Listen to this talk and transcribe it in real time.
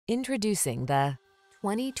Introducing the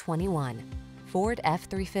 2021 Ford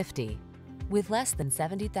F-350. With less than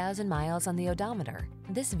 70,000 miles on the odometer,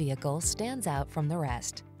 this vehicle stands out from the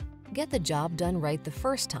rest. Get the job done right the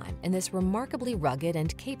first time in this remarkably rugged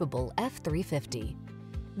and capable F-350.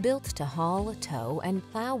 Built to haul, tow, and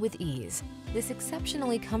plow with ease, this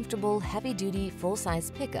exceptionally comfortable, heavy-duty,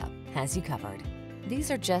 full-size pickup has you covered.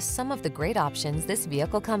 These are just some of the great options this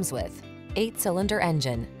vehicle comes with: 8-cylinder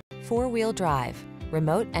engine, 4-wheel drive,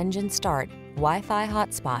 remote engine start, Wi-Fi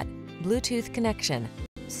hotspot, Bluetooth connection,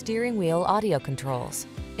 steering wheel audio controls,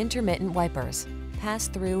 intermittent wipers,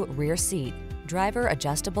 pass-through rear seat, driver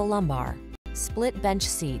adjustable lumbar, split bench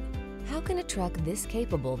seat. How can a truck this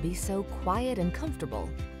capable be so quiet and comfortable?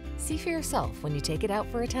 See for yourself when you take it out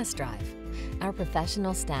for a test drive. Our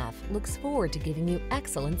professional staff looks forward to giving you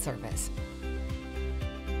excellent service.